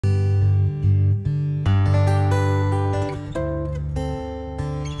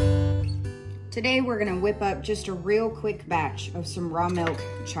Today we're gonna whip up just a real quick batch of some raw milk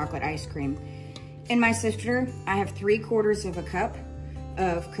chocolate ice cream. In my sifter, I have 3/4 of a cup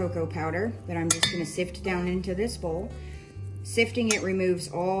of cocoa powder that I'm just gonna sift down into this bowl. Sifting it removes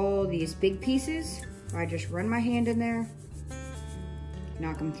all these big pieces. I just run my hand in there,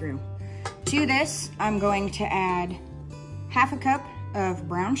 knock them through. To this, I'm going to add 1/2 cup of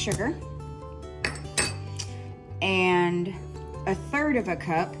brown sugar and 1/3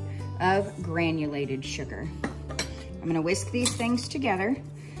 cup of granulated sugar. I'm gonna whisk these things together,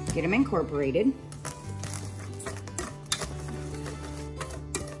 get them incorporated.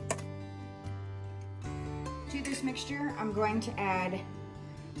 To this mixture, I'm going to add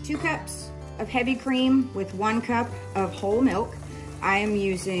 2 cups of heavy cream with 1 cup of whole milk. I am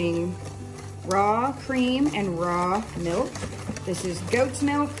using raw cream and raw milk. This is goat's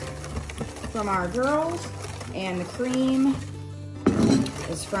milk from our girls, and the cream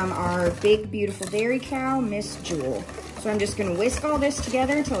is from our big, beautiful dairy cow, Miss Jewel. So I'm just gonna whisk all this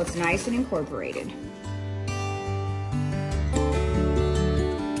together until it's nice and incorporated.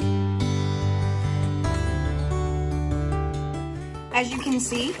 As you can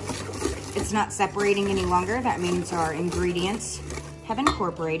see, it's not separating any longer. That means our ingredients have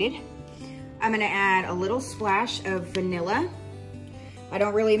incorporated. I'm gonna add a little splash of vanilla. I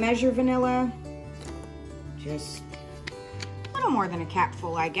don't really measure vanilla, just a little more than a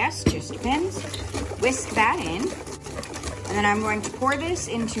capful, I guess, just depends. Whisk that in. And then I'm going to pour this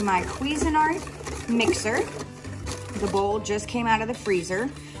into my Cuisinart mixer. The bowl just came out of the freezer.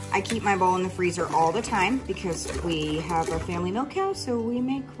 I keep my bowl in the freezer all the time because we have a family milk cow, so we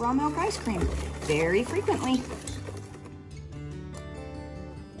make raw milk ice cream very frequently.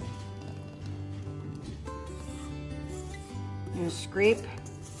 Just scrape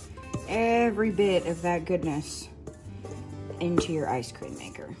every bit of that goodness into your ice cream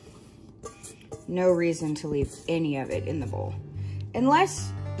maker. No reason to leave any of it in the bowl.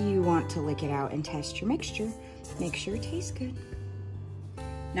 Unless you want to lick it out and test your mixture. Make sure it tastes good.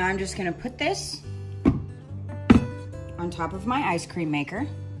 Now I'm just gonna put this on top of my ice cream maker.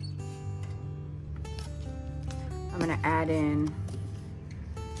 I'm gonna add in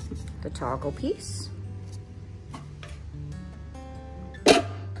the toggle piece.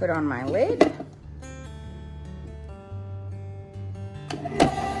 Put on my lid.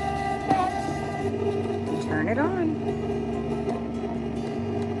 Turn it on.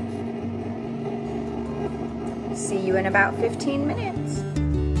 See you in about 15 minutes.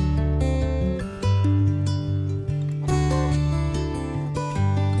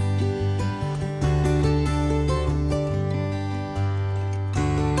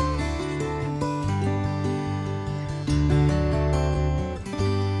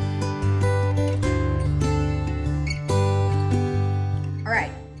 All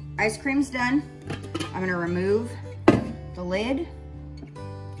right, ice cream's done. I'm gonna remove the lid.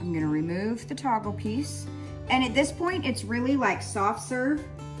 I'm gonna remove the toggle piece. And at this point, it's really like soft serve.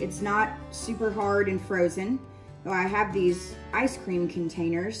 It's not super hard and frozen. Though I have these ice cream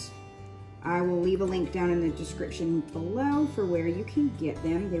containers. I will leave a link down in the description below for where you can get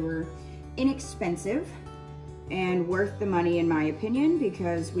them. They were inexpensive and worth the money in my opinion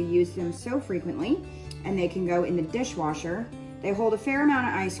because we use them so frequently, and they can go in the dishwasher. They hold a fair amount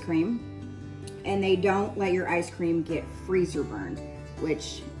of ice cream, and they don't let your ice cream get freezer burned,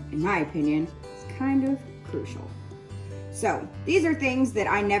 which in my opinion is kind of crucial. So these are things that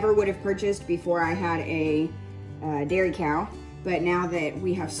I never would have purchased before I had a dairy cow, but now that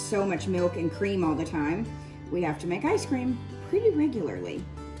we have so much milk and cream all the time, we have to make ice cream pretty regularly.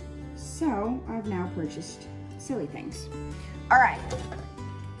 So I've now purchased silly things. All right,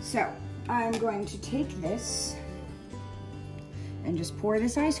 so I'm going to take this and just pour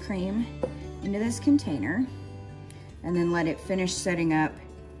this ice cream into this container and then let it finish setting up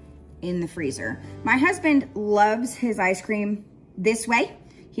in the freezer. My husband loves his ice cream this way.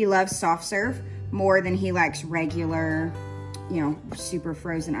 He loves soft serve more than he likes regular, you know, super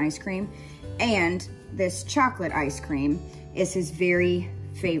frozen ice cream. And this chocolate ice cream is his very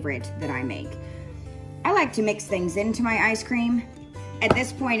favorite that I make. I like to mix things into my ice cream. At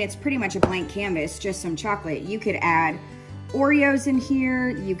this point, it's pretty much a blank canvas, just some chocolate. You could add Oreos in here.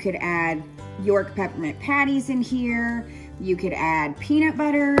 You could add York peppermint patties in here. You could add peanut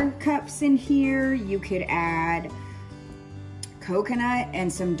butter cups in here. You could add coconut,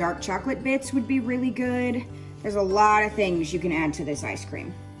 and some dark chocolate bits would be really good. There's a lot of things you can add to this ice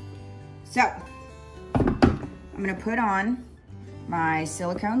cream. So I'm gonna put on my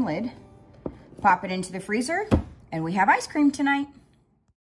silicone lid, pop it into the freezer, and we have ice cream tonight.